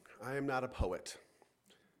I am not a poet,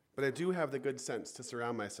 but I do have the good sense to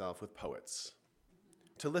surround myself with poets,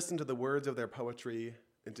 to listen to the words of their poetry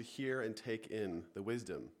and to hear and take in the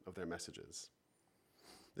wisdom of their messages.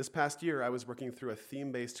 This past year, I was working through a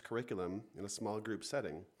theme-based curriculum in a small group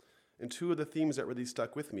setting, and two of the themes that really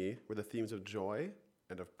stuck with me were the themes of joy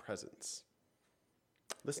and of presence.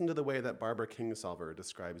 Listen to the way that Barbara Kingsolver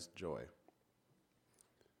describes joy.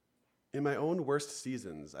 In my own worst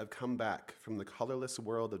seasons, I've come back from the colorless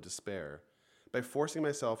world of despair by forcing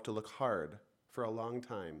myself to look hard for a long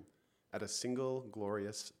time at a single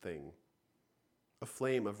glorious thing, a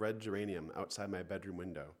flame of red geranium outside my bedroom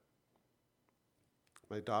window,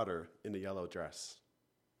 my daughter in a yellow dress,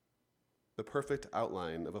 the perfect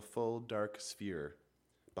outline of a full dark sphere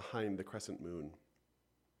behind the crescent moon,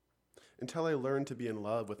 until I learned to be in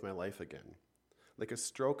love with my life again, like a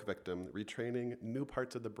stroke victim retraining new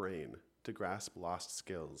parts of the brain to grasp lost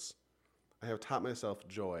skills. I have taught myself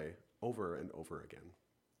joy over and over again.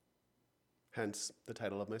 Hence the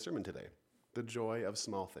title of my sermon today, The Joy of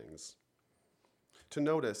Small Things. To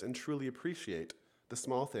notice and truly appreciate the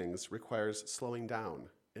small things requires slowing down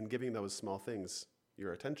and giving those small things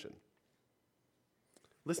your attention.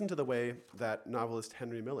 Listen to the way that novelist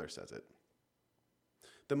Henry Miller says it.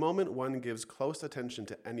 The moment one gives close attention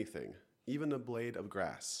to anything, even a blade of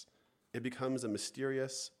grass, it becomes a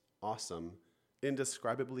mysterious, awesome,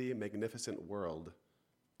 indescribably magnificent world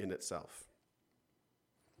in itself.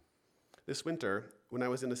 This winter, when I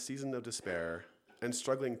was in a season of despair and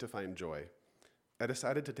struggling to find joy, I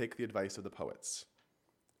decided to take the advice of the poets.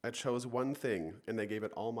 I chose one thing and I gave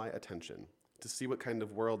it all my attention to see what kind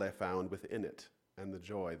of world I found within it and the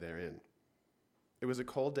joy therein. It was a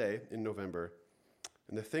cold day in November,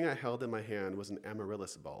 and the thing I held in my hand was an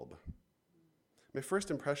amaryllis bulb. My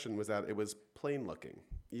first impression was that it was plain looking,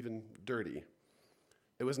 even dirty.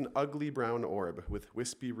 It was an ugly brown orb with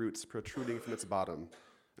wispy roots protruding from its bottom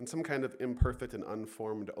and some kind of imperfect and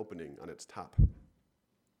unformed opening on its top.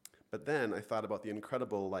 But then I thought about the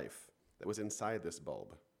incredible life that was inside this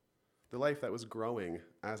bulb, the life that was growing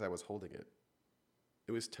as I was holding it.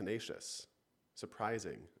 It was tenacious,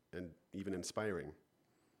 surprising, and even inspiring.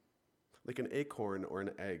 Like an acorn or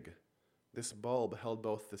an egg, this bulb held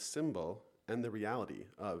both the symbol and the reality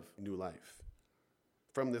of new life.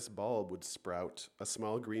 From this bulb would sprout a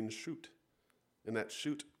small green shoot, and that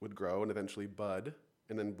shoot would grow and eventually bud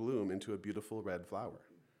and then bloom into a beautiful red flower,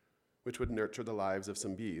 which would nurture the lives of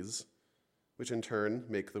some bees, which in turn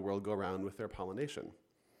make the world go round with their pollination.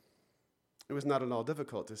 It was not at all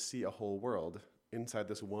difficult to see a whole world inside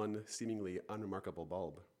this one seemingly unremarkable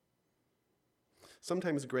bulb.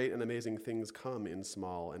 Sometimes great and amazing things come in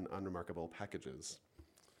small and unremarkable packages.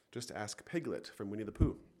 Just ask Piglet from Winnie the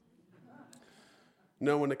Pooh.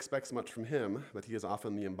 No one expects much from him, but he is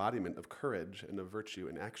often the embodiment of courage and of virtue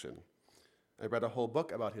in action. I read a whole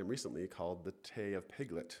book about him recently called The Tale of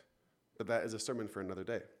Piglet, but that is a sermon for another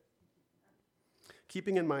day.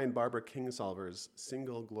 Keeping in mind Barbara Kingsolver's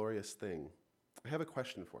single glorious thing, I have a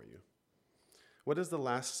question for you. What is the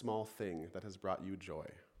last small thing that has brought you joy?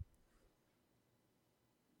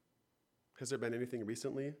 Has there been anything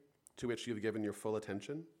recently to which you've given your full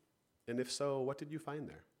attention? And if so, what did you find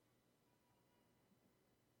there?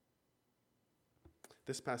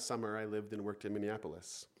 This past summer, I lived and worked in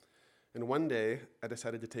Minneapolis. And one day, I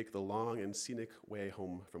decided to take the long and scenic way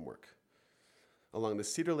home from work. Along the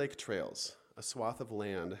Cedar Lake Trails, a swath of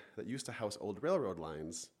land that used to house old railroad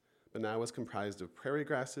lines, but now was comprised of prairie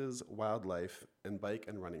grasses, wildlife, and bike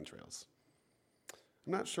and running trails.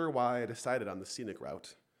 I'm not sure why I decided on the scenic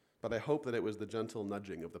route, but I hope that it was the gentle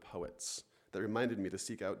nudging of the poets that reminded me to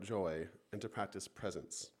seek out joy and to practice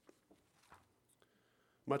presence.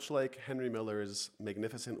 Much like Henry Miller's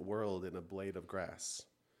magnificent world in a blade of grass.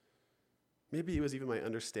 Maybe it was even my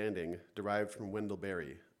understanding, derived from Wendell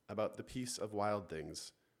Berry, about the peace of wild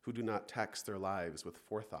things who do not tax their lives with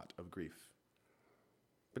forethought of grief.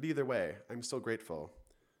 But either way, I'm so grateful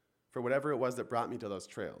for whatever it was that brought me to those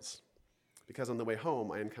trails, because on the way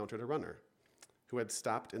home, I encountered a runner who had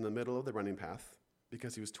stopped in the middle of the running path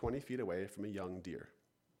because he was 20 feet away from a young deer.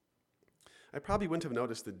 I probably wouldn't have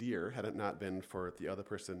noticed the deer had it not been for the other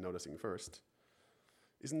person noticing first.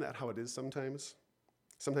 Isn't that how it is sometimes?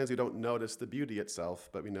 Sometimes we don't notice the beauty itself,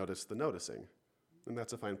 but we notice the noticing, and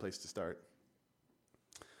that's a fine place to start.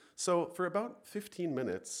 So for about 15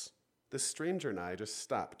 minutes, this stranger and I just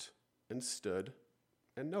stopped and stood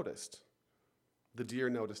and noticed. The deer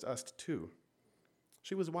noticed us too.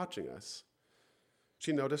 She was watching us.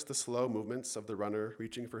 She noticed the slow movements of the runner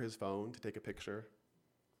reaching for his phone to take a picture.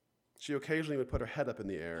 She occasionally would put her head up in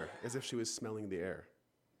the air as if she was smelling the air.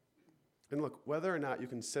 And look, whether or not you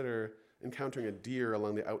consider encountering a deer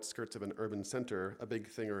along the outskirts of an urban center, a big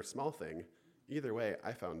thing or a small thing, either way,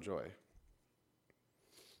 I found joy.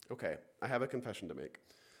 Okay, I have a confession to make.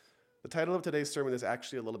 The title of today's sermon is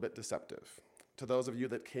actually a little bit deceptive. To those of you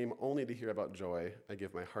that came only to hear about joy, I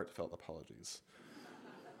give my heartfelt apologies.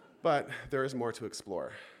 But there is more to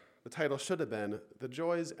explore. The title should have been The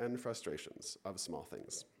Joys and Frustrations of Small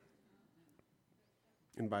Things.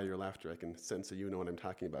 And by your laughter, I can sense that you know what I'm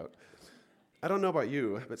talking about. I don't know about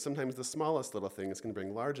you, but sometimes the smallest little things can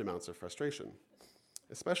bring large amounts of frustration,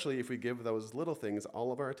 especially if we give those little things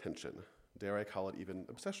all of our attention. Dare I call it even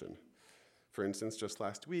obsession. For instance, just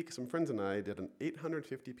last week, some friends and I did an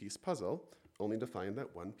 850-piece puzzle, only to find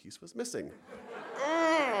that one piece was missing.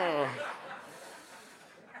 Oh!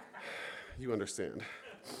 You understand.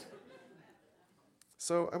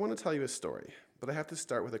 So I want to tell you a story, but I have to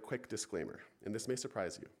start with a quick disclaimer, and this may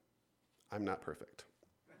surprise you. I'm not perfect.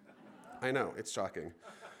 I know, it's shocking.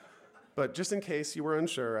 But just in case you were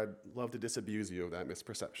unsure, I'd love to disabuse you of that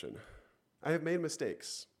misperception. I have made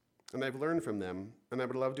mistakes, and I've learned from them, and I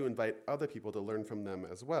would love to invite other people to learn from them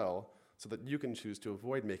as well, so that you can choose to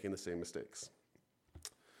avoid making the same mistakes.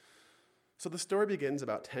 So the story begins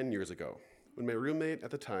about 10 years ago, when my roommate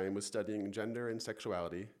at the time was studying gender and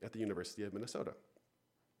sexuality at the University of Minnesota.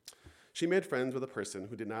 She made friends with a person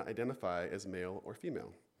who did not identify as male or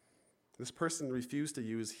female. This person refused to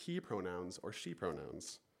use he pronouns or she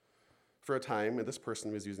pronouns. For a time, this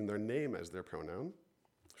person was using their name as their pronoun.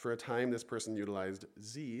 For a time, this person utilized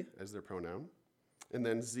Z as their pronoun, and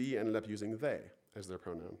then Z ended up using they as their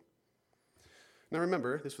pronoun. Now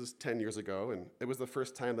remember, this was 10 years ago, and it was the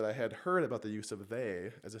first time that I had heard about the use of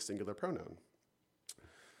they as a singular pronoun.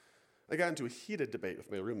 I got into a heated debate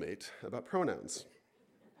with my roommate about pronouns.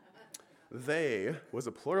 They was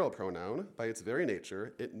a plural pronoun. By its very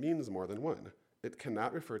nature, it means more than one. It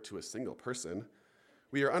cannot refer to a single person.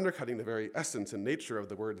 We are undercutting the very essence and nature of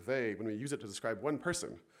the word they when we use it to describe one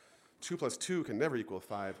person. 2 + 2 can never equal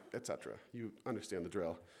 5, etc. You understand the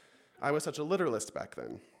drill. I was such a literalist back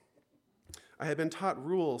then. I had been taught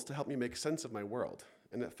rules to help me make sense of my world,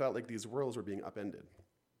 and it felt like these rules were being upended.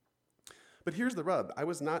 But here's the rub. I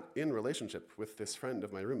was not in relationship with this friend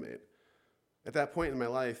of my roommate. At that point in my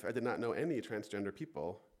life, I did not know any transgender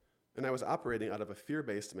people, and I was operating out of a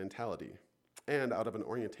fear-based mentality and out of an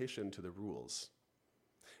orientation to the rules.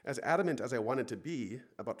 As adamant as I wanted to be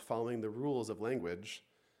about following the rules of language,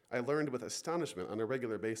 I learned with astonishment on a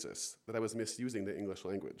regular basis that I was misusing the English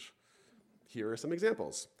language. Here are some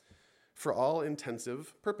examples. For all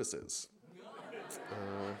intensive purposes.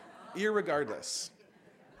 Irregardless.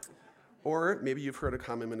 Or maybe you've heard a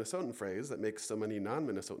common Minnesotan phrase that makes so many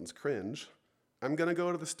non-Minnesotans cringe. I'm gonna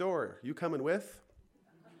go to the store. You coming with?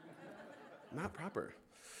 Not proper.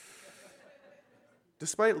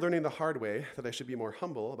 Despite learning the hard way that I should be more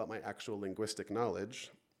humble about my actual linguistic knowledge,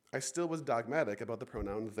 I still was dogmatic about the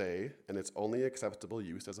pronoun they and its only acceptable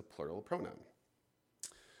use as a plural pronoun.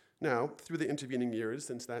 Now, through the intervening years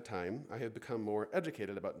since that time, I have become more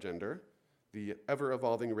educated about gender, the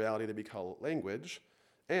ever-evolving reality that we call language,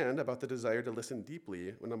 and about the desire to listen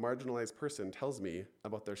deeply when a marginalized person tells me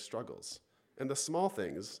about their struggles and the small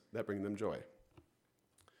things that bring them joy.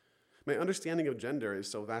 My understanding of gender is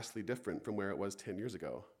so vastly different from where it was 10 years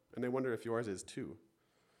ago, and I wonder if yours is too.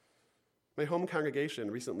 My home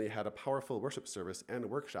congregation recently had a powerful worship service and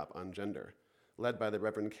workshop on gender, led by the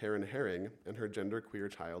Reverend Karen Herring and her genderqueer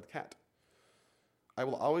child, Kat. I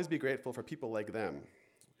will always be grateful for people like them,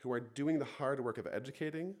 who are doing the hard work of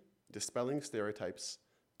educating, dispelling stereotypes,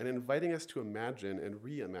 and inviting us to imagine and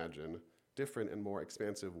reimagine different and more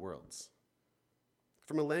expansive worlds.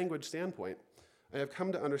 From a language standpoint, I have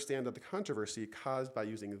come to understand that the controversy caused by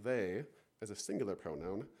using they as a singular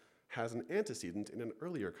pronoun has an antecedent in an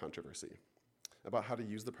earlier controversy about how to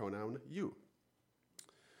use the pronoun you.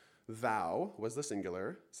 Thou was the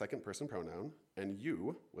singular, second-person pronoun, and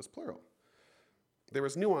you was plural. There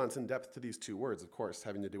was nuance and depth to these two words, of course,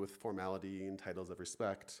 having to do with formality and titles of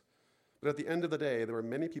respect. But at the end of the day, there were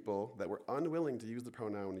many people that were unwilling to use the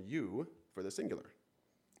pronoun you for the singular.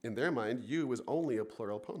 In their mind, you was only a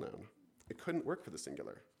plural pronoun. It couldn't work for the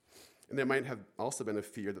singular. And there might have also been a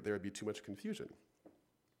fear that there would be too much confusion.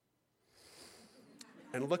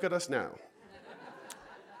 And look at us now.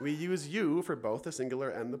 We use you for both the singular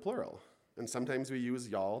and the plural. And sometimes we use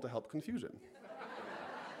y'all to help confusion,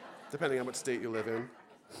 depending on what state you live in.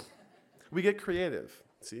 We get creative,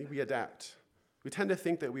 see, we adapt. We tend to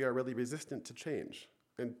think that we are really resistant to change.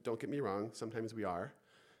 And don't get me wrong, sometimes we are.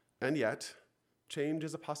 And yet, change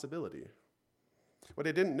is a possibility. What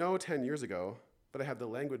I didn't know 10 years ago, but I have the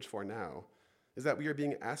language for now, is that we are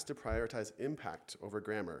being asked to prioritize impact over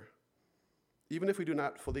grammar. Even if we do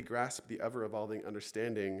not fully grasp the ever-evolving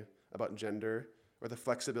understanding about gender or the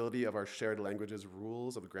flexibility of our shared language's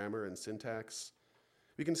rules of grammar and syntax,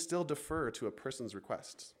 we can still defer to a person's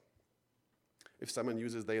requests. If someone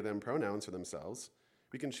uses they/them pronouns for themselves,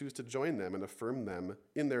 we can choose to join them and affirm them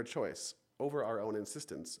in their choice over our own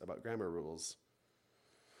insistence about grammar rules.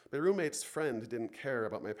 My roommate's friend didn't care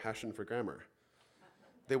about my passion for grammar.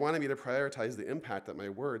 They wanted me to prioritize the impact that my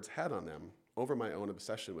words had on them over my own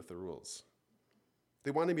obsession with the rules. They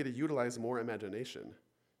wanted me to utilize more imagination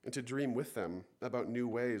and to dream with them about new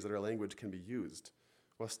ways that our language can be used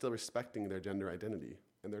while still respecting their gender identity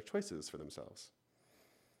and their choices for themselves.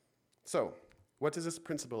 So, what does this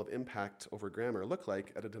principle of impact over grammar look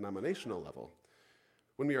like at a denominational level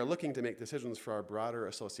when we are looking to make decisions for our broader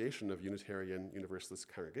association of Unitarian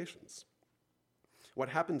Universalist congregations? What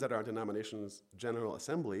happens at our denomination's General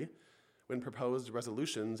Assembly when proposed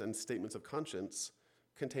resolutions and statements of conscience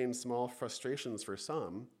contain small frustrations for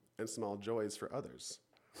some and small joys for others?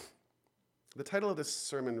 The title of this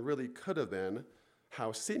sermon really could have been,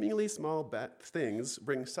 How Seemingly Small Things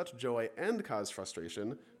Bring Such Joy and Cause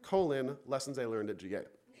Frustration, Lessons I Learned at GA.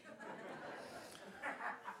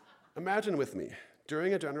 Imagine with me,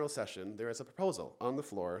 during a general session, there is a proposal on the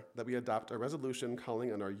floor that we adopt a resolution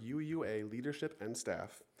calling on our UUA leadership and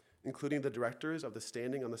staff, including the directors of the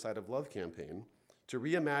Standing on the Side of Love campaign, to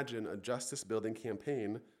reimagine a justice-building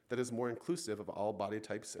campaign that is more inclusive of all body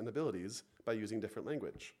types and abilities by using different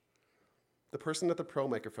language. The person at the pro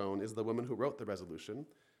microphone is the woman who wrote the resolution,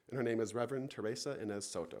 and her name is Reverend Teresa Inez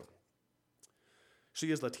Soto.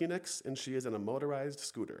 She is Latinx, and she is in a motorized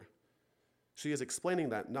scooter. She is explaining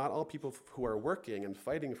that not all people who are working and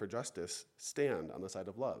fighting for justice stand on the side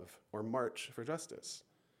of love or march for justice.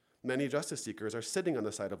 Many justice seekers are sitting on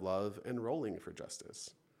the side of love and rolling for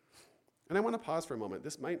justice. And I want to pause for a moment.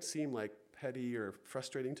 This might seem like petty or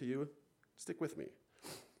frustrating to you. Stick with me.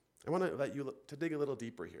 I want to invite you to dig a little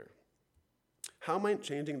deeper here. How might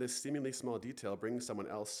changing this seemingly small detail bring someone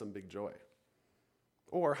else some big joy?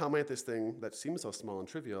 Or how might this thing that seems so small and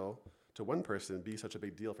trivial to one person be such a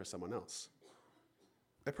big deal for someone else?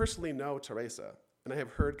 I personally know Teresa, and I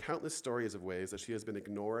have heard countless stories of ways that she has been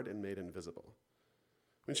ignored and made invisible.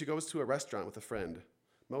 When she goes to a restaurant with a friend,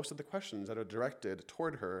 most of the questions that are directed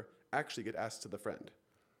toward her actually get asked to the friend,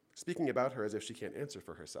 speaking about her as if she can't answer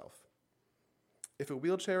for herself. If a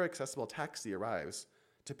wheelchair-accessible taxi arrives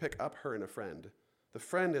to pick up her and a friend, the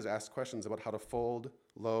friend is asked questions about how to fold,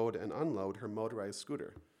 load, and unload her motorized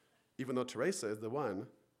scooter, even though Teresa is the one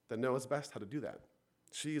that knows best how to do that.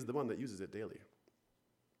 She's the one that uses it daily.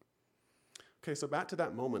 Okay, so back to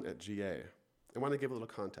that moment at GA. I want to give a little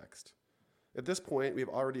context. At this point, we've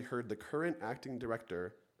already heard the current acting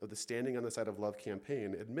director of the Standing on the Side of Love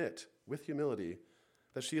campaign admit, with humility,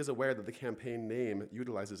 that she is aware that the campaign name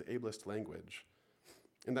utilizes ableist language,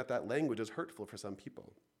 and that language is hurtful for some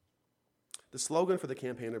people. The slogan for the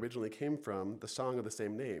campaign originally came from the song of the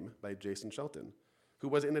same name by Jason Shelton, who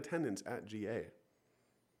was in attendance at GA.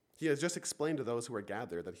 He has just explained to those who are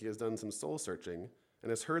gathered that he has done some soul searching and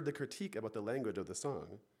has heard the critique about the language of the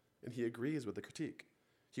song, and he agrees with the critique.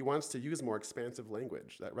 He wants to use more expansive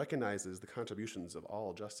language that recognizes the contributions of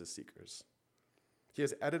all justice seekers. He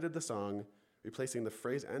has edited the song, replacing the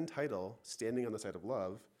phrase and title, Standing on the Side of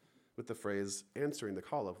Love, with the phrase, Answering the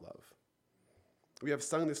Call of Love. We have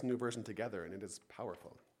sung this new version together, and it is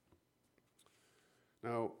powerful.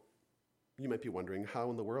 Now, you might be wondering, how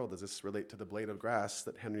in the world does this relate to the blade of grass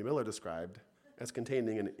that Henry Miller described as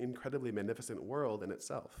containing an incredibly magnificent world in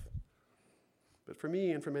itself? But for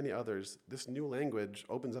me and for many others, this new language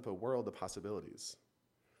opens up a world of possibilities.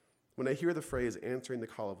 When I hear the phrase, answering the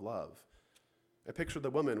call of love, I picture the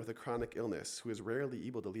woman with a chronic illness who is rarely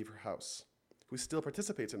able to leave her house, who still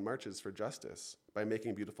participates in marches for justice by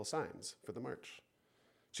making beautiful signs for the march.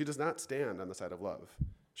 She does not stand on the side of love.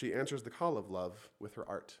 She answers the call of love with her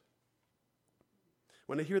art.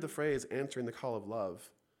 When I hear the phrase, answering the call of love,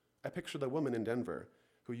 I picture the woman in Denver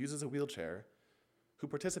who uses a wheelchair, who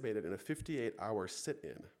participated in a 58-hour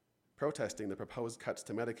sit-in, protesting the proposed cuts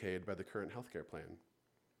to Medicaid by the current healthcare plan.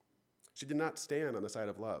 She did not stand on the side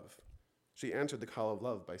of love. She answered the call of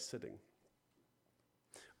love by sitting.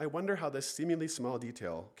 I wonder how this seemingly small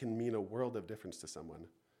detail can mean a world of difference to someone,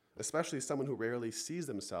 especially someone who rarely sees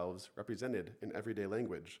themselves represented in everyday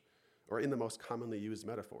language or in the most commonly used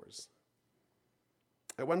metaphors.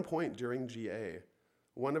 At one point during GA,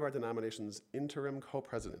 one of our denomination's interim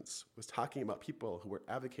co-presidents was talking about people who were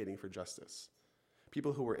advocating for justice,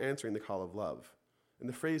 people who were answering the call of love, and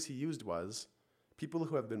the phrase he used was, people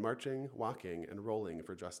who have been marching, walking, and rolling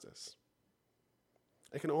for justice.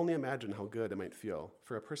 I can only imagine how good it might feel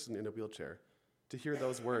for a person in a wheelchair to hear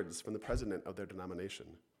those words from the president of their denomination.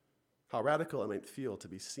 How radical it might feel to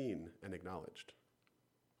be seen and acknowledged.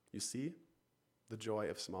 You see, the joy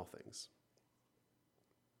of small things.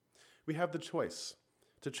 We have the choice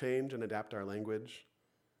to change and adapt our language.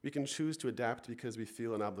 We can choose to adapt because we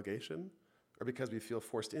feel an obligation or because we feel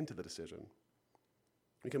forced into the decision.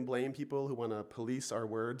 We can blame people who want to police our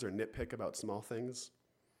words or nitpick about small things,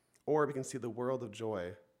 or we can see the world of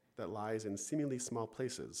joy that lies in seemingly small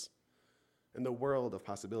places and the world of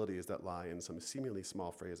possibilities that lie in some seemingly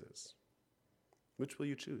small phrases. Which will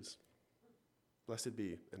you choose? Blessed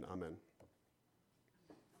be, and amen.